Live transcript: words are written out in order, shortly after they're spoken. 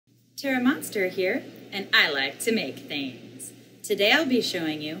Terra Monster here, and I like to make things. Today I'll be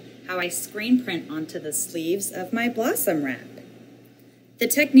showing you how I screen print onto the sleeves of my blossom wrap. The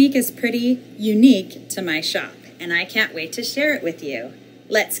technique is pretty unique to my shop, and I can't wait to share it with you.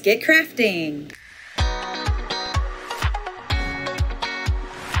 Let's get crafting!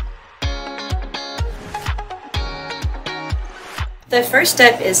 The first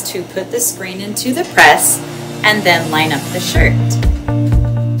step is to put the screen into the press and then line up the shirt.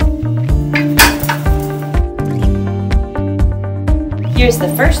 Here's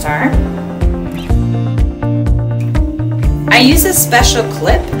the first arm. I use a special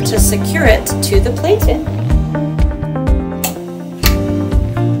clip to secure it to the platen.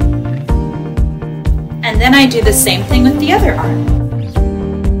 And then I do the same thing with the other arm.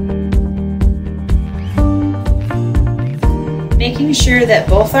 Making sure that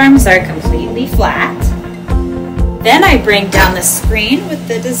both arms are completely flat. Then I bring down the screen with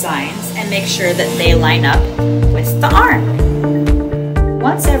the designs and make sure that they line up with the arm.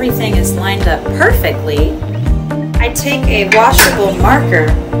 Once everything is lined up perfectly, I take a washable marker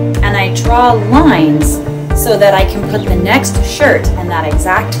and I draw lines so that I can put the next shirt in that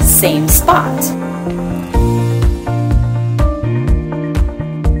exact same spot.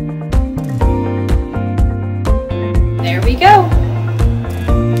 There we go.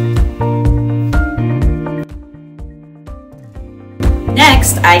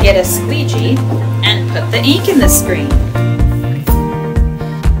 Next, I get a squeegee and put the ink in the screen.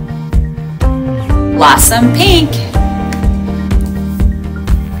 Blossom pink.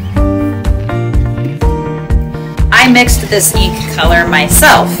 I mixed this ink color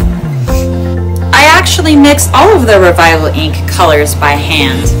myself. I actually mixed all of the Revival ink colors by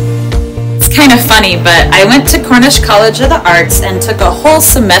hand. It's kind of funny, but I went to Cornish College of the Arts and took a whole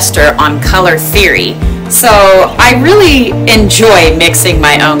semester on color theory, so I really enjoy mixing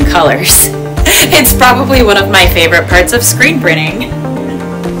my own colors. It's probably one of my favorite parts of screen printing.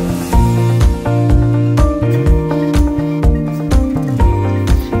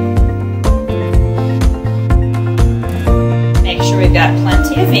 Make sure we've got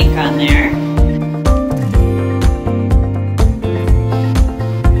plenty of ink on there.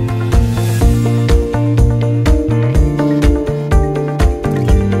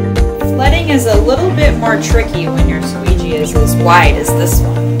 Is a little bit more tricky when your squeegee is as wide as this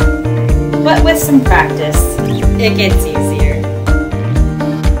one, but with some practice it gets easier.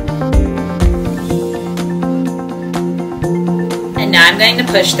 And now I'm going to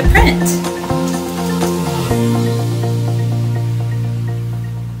push the print.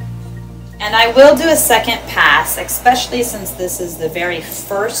 And I will do a second pass, especially since this is the very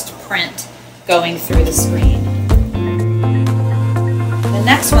first print going through the screen. The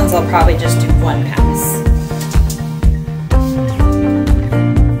next ones I'll probably just do one pass.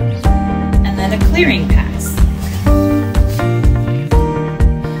 And then a clearing pass.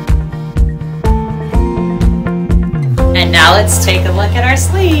 And now let's take a look at our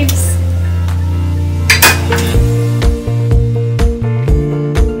sleeves.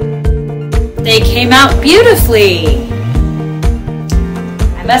 They came out beautifully.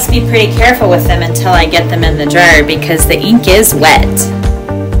 I must be pretty careful with them until I get them in the dryer because the ink is wet.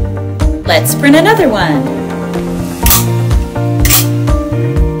 Let's print another one.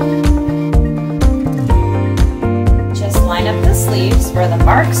 Just line up the sleeves where the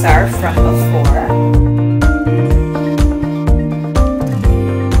marks are from before.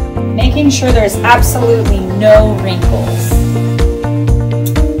 Making sure there's absolutely no wrinkles.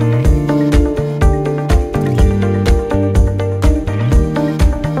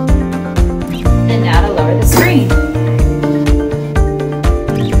 And now to lower the screen.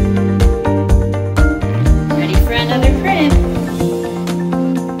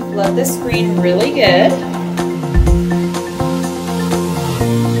 Flood the screen really good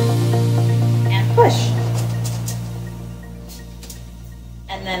and push.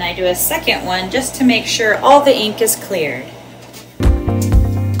 And then I do a second one just to make sure all the ink is cleared.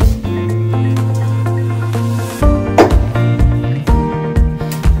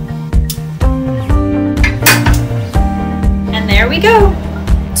 And there we go.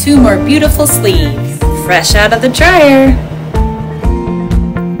 2 more beautiful sleeves, fresh out of the dryer.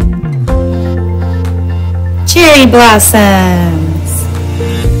 Cherry blossoms!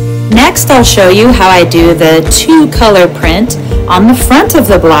 Next I'll show you how I do the 2-color print on the front of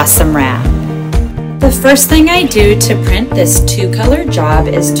the blossom wrap. The first thing I do to print this 2-color job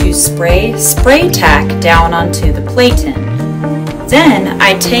is to spray tack down onto the platen. Then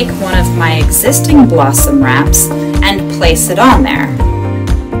I take one of my existing blossom wraps and place it on there.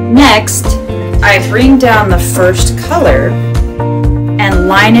 Next, I bring down the first color and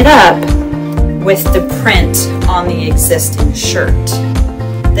line it up with the print on the existing shirt.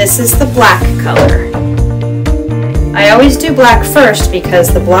 This is the black color. I always do black first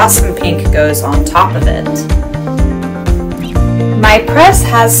because the blossom pink goes on top of it. My press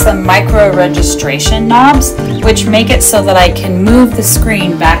has some micro registration knobs which make it so that I can move the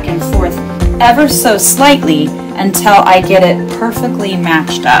screen back and forth ever so slightly until I get it perfectly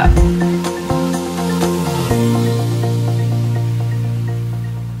matched up.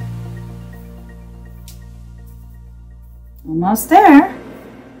 Almost there.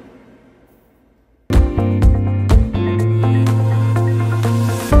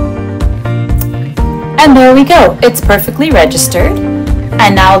 And there we go, it's perfectly registered.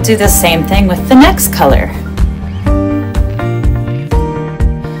 And now I'll do the same thing with the next color.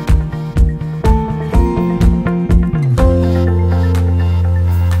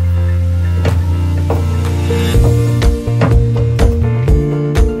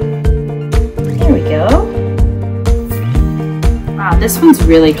 There we go. Wow, this one's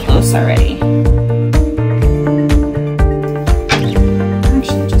really close already.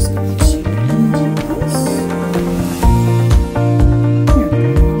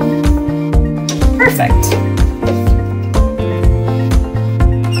 Perfect.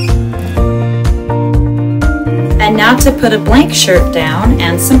 And now to put a blank shirt down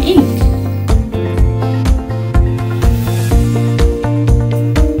and some ink.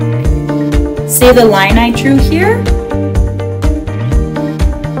 See the line I drew here?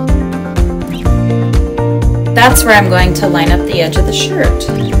 That's where I'm going to line up the edge of the shirt,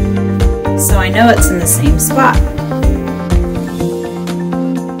 so I know it's in the same spot.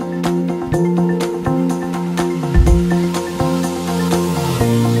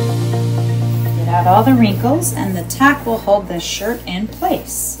 All the wrinkles, and the tack will hold this shirt in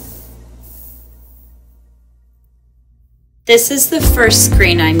place. This is the first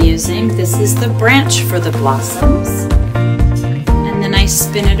screen I'm using. This is the branch for the blossoms. And then I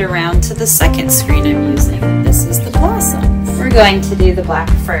spin it around to the second screen I'm using. This is the blossoms. We're going to do the black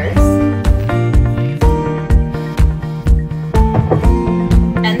first.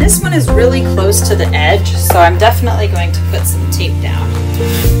 And this one is really close to the edge, so I'm definitely going to put some tape down.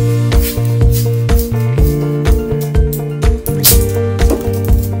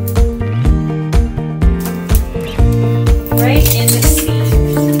 Right in the seam.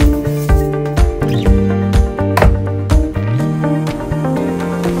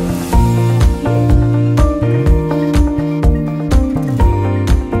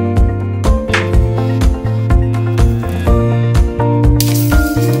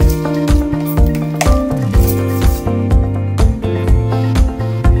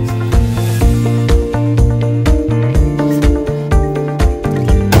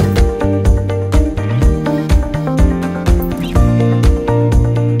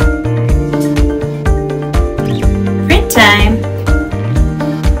 Time.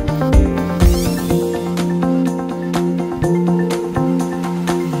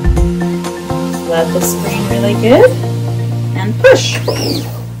 Let the screen really good and push.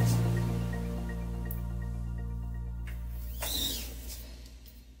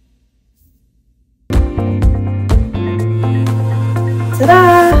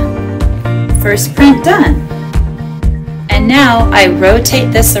 Ta-da! First print done. And now I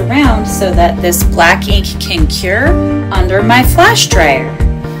rotate this around so that this black ink can cure under my flash dryer.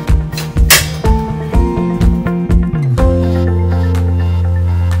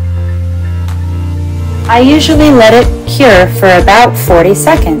 I usually let it cure for about 40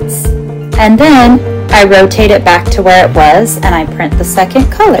 seconds. And then I rotate it back to where it was and I print the second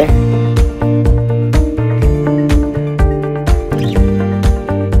color.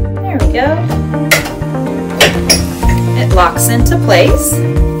 There we go. It locks into place,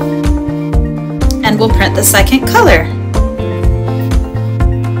 and we'll print the second color.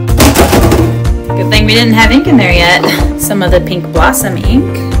 Good thing we didn't have ink in there yet. Some of the pink blossom ink.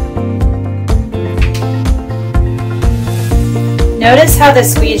 Notice how the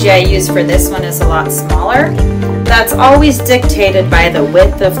squeegee I use for this one is a lot smaller. That's always dictated by the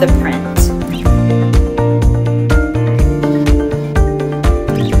width of the print.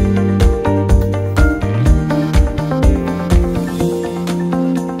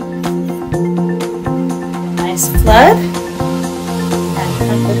 Flood and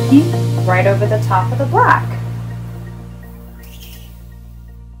print the pink right over the top of the black.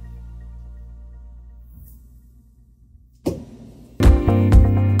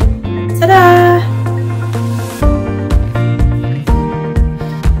 Ta-da!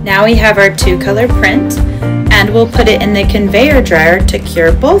 Now we have our two-color print, and we'll put it in the conveyor dryer to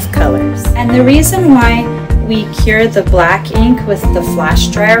cure both colors. And the reason why we cure the black ink with the flash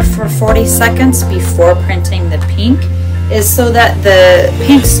dryer for 40 seconds before printing the pink is so that the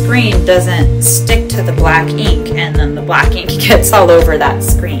pink screen doesn't stick to the black ink and then the black ink gets all over that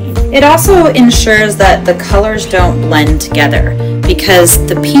screen. It also ensures that the colors don't blend together because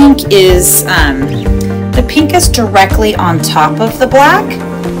the pink is directly on top of the black,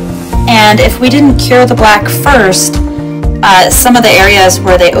 and if we didn't cure the black first, some of the areas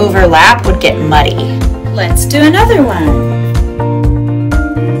where they overlap would get muddy. Let's do another one.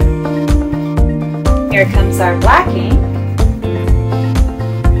 Here comes our black ink.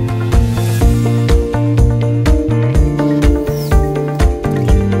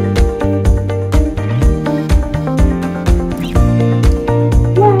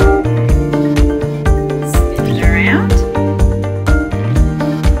 Spin it around.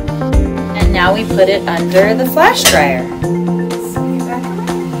 And now we put it under the flash dryer.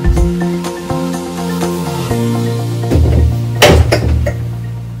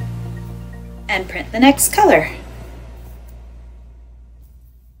 And print the next color.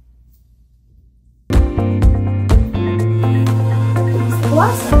 Here's the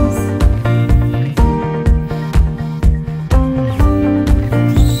blossoms.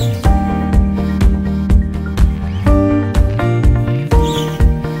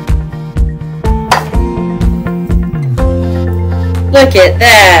 Look at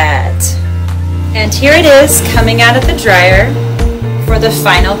that! And here it is coming out of the dryer for the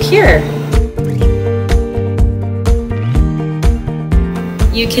final cure.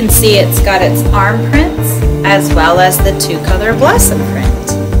 You can see it's got its arm prints as well as the two-color blossom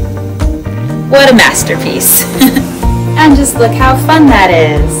print. What a masterpiece! And just look how fun that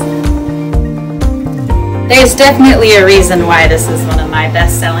is. There's definitely a reason why this is one of my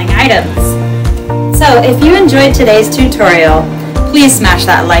best-selling items. So if you enjoyed today's tutorial, please smash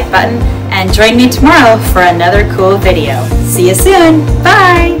that like button and join me tomorrow for another cool video. See you soon!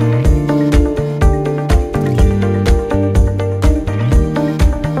 Bye!